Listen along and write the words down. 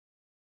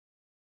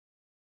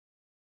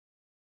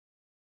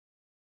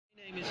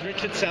My name is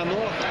Richard Sammel.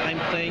 I'm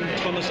playing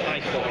Thomas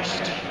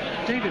Eichhorst.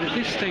 David, at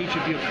this stage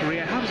of your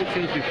career, how does it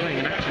feel to be playing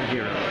an action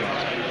hero?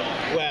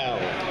 Well,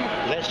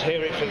 let's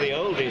hear it for the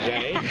oldies,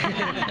 eh?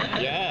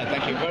 Yeah,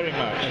 thank you very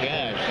much.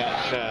 Yes,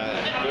 that's a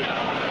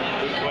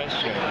good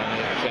question.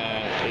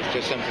 And it's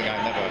just something I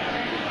never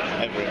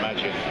ever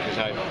imagined, because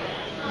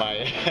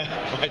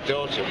my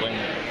daughter,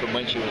 from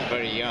when she was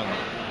very young,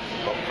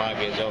 about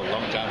 5 years old, a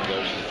long time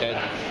ago, she said,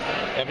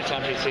 every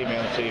time she'd see me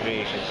on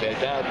TV, she'd say,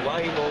 "Dad,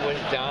 why are you always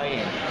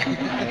dying?"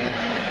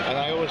 And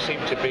I always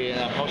seem to be in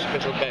a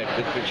hospital bed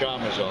with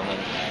pyjamas on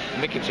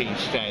and nicotine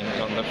stains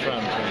on the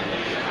front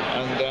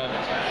and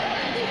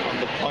on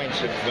the point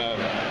of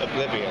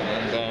oblivion.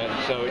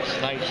 And so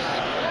it's nice,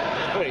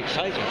 it's very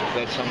exciting to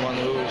play someone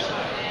who's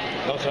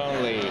not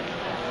only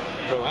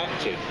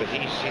proactive, but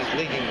he's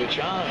leading the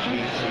charge.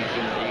 He's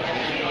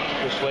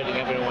persuading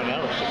everyone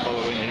else to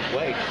follow in his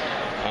wake.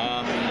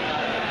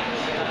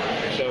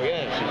 So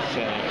yes, it's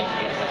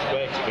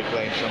great to be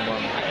playing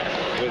someone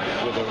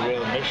with a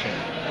real mission.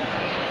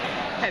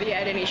 Have you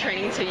had any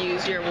training to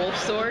use your wolf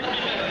sword?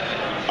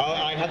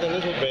 I had a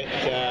little bit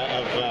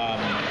of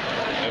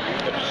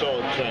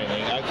sword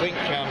training. I think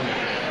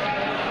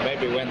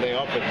maybe when they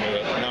offered me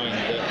it, knowing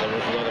that there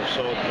was a lot of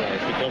sword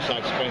players, because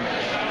I'd spent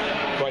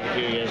quite a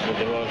few years with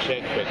the Royal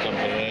Shakespeare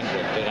Company in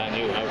England, that I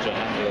knew how to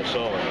handle a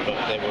sword, but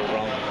they were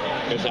wrong,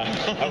 because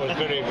I was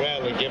very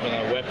rarely given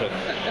a weapon.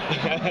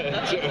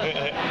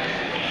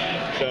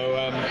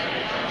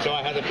 So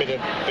I had a bit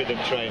of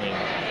training,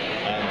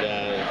 and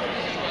the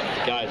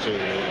guys who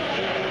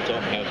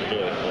taught me how to do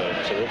it were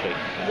terrific.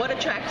 What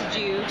attracted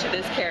you to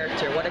this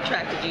character? What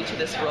attracted you to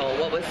this role?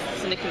 What was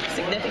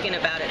significant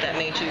about it that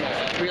made you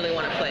really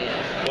want to play it?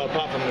 Well,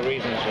 apart from the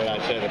reasons that I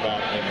said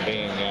about him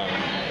being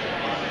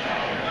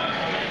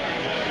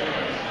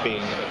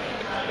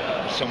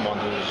someone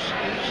who's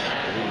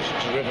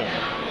driven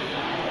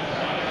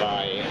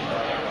by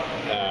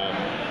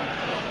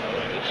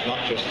it's not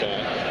just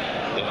a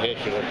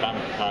hatred of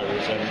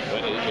vampirism,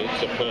 but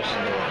it's a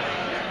personal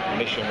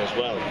mission as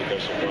well,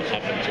 because of what's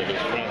happened to his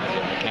friends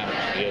in the camp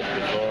years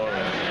before,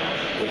 and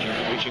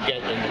which you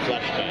get in the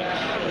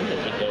flashbacks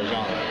as it goes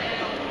on,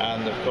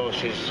 and of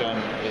course his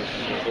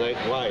late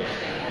wife,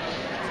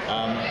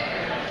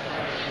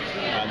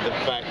 and the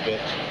fact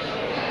that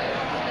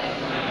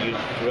you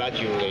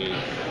gradually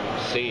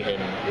see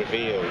him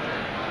revealed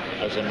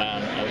as a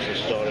man as the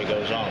story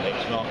goes on.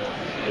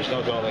 It's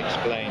not all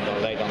explained or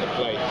laid on the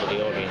plate for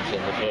the audience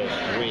in the first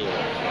reel.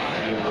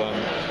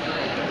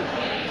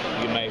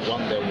 You may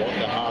wonder what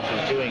the heart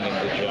is doing in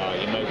the jar.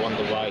 You may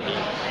wonder why he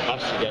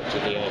has to get to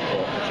the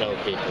airport and tell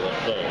people at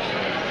first,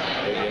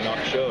 but you're not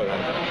sure,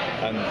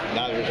 and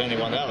neither is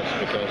anyone else,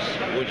 because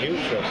would you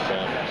trust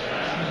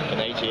an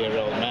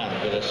 80-year-old man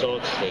with a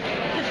sword stick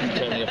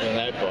turning up in an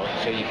airport,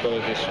 so you've got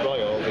to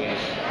destroy all these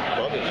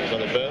bodies, you've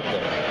got to burn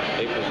them?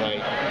 It was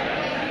like,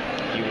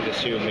 you would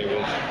assume he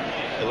was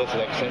a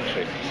little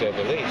eccentric, to say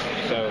the least.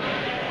 So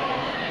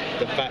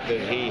the fact that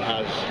he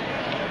has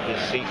his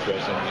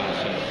secrets and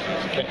he's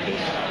kept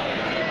this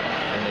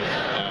in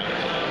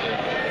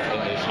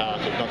his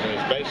heart, if not in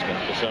his basement,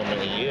 for so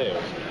many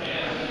years,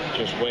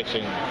 just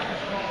waiting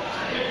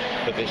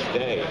for this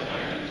day,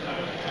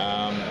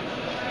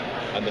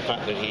 and the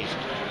fact that he's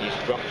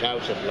dropped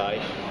out of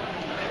life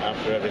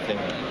after everything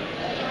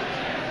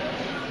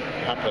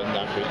happened,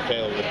 after he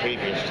failed the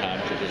previous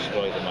time to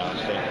destroy the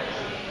master,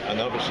 and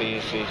obviously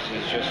he's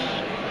just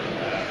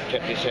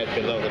kept his head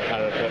below the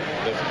parapet,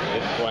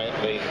 lived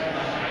quietly,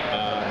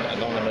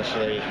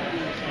 anonymously.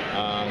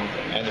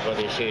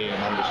 Anybody seeing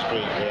him on the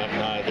street would have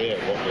no idea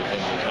what was in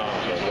his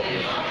heart or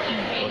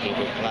what he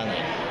was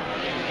planning.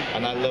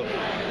 And I love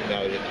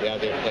the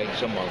idea of playing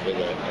someone with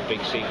a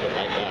big secret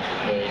like that.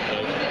 It's very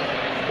exciting.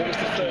 What was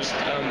the first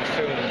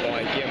film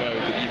by Guillermo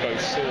that you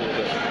both saw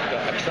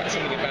that attracted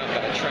something about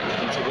that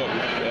attracted you to work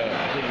with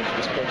him for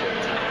this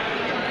project?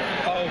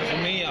 Oh, for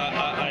me,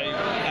 I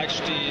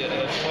actually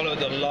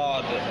followed a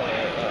lot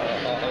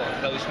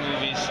of those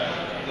movies.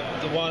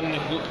 The one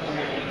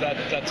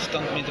that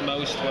stunned me the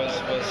most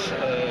was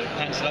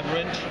Pan's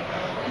Labyrinth.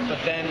 But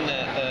then,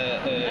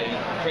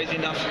 crazy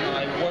enough,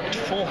 I worked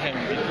for him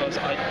because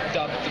I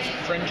dubbed the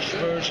French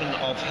version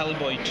of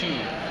Hellboy 2.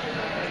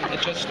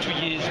 Just 2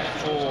 years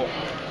before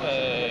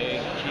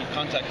he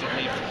contacted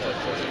me for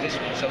this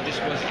one, so this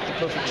was the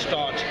perfect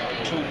start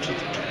to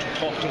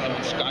talk to him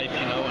on Skype,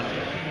 and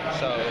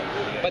so.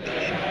 But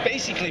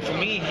basically, for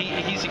me,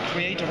 he's a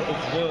creator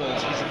of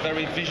worlds. He's a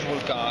very visual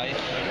guy,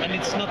 and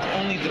it's not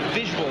only the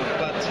visual,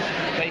 but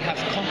they have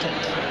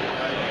content.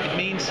 It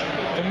means,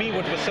 for me,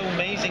 what was so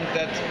amazing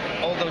that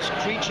all those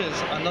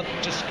creatures are not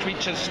just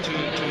creatures to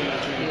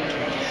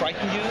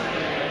frighten you.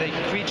 They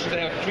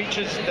are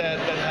creatures that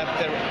have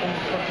their own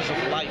purpose of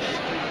life,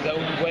 their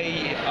own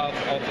way of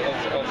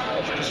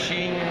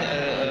pursuing.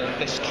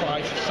 They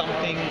strive for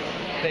something.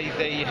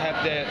 They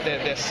have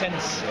their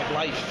sense of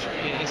life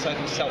inside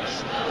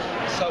themselves.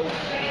 So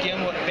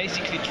Guillermo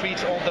basically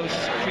treats all those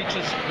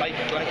creatures like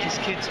his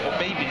kids or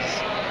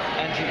babies,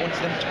 and he wants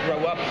them to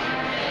grow up,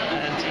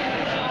 and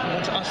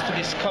wants us to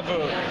discover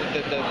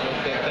the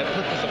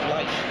purpose of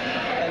life.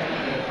 And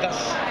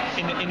thus,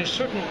 in a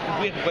certain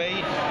weird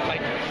way, I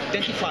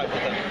identify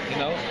with them, you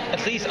know,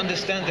 at least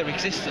understand their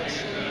existence.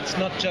 It's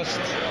not just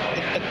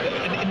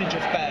an image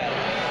of bad,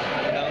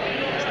 you know.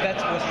 That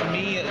was for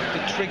me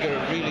the trigger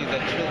really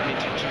that drilled me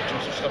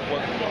to start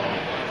working.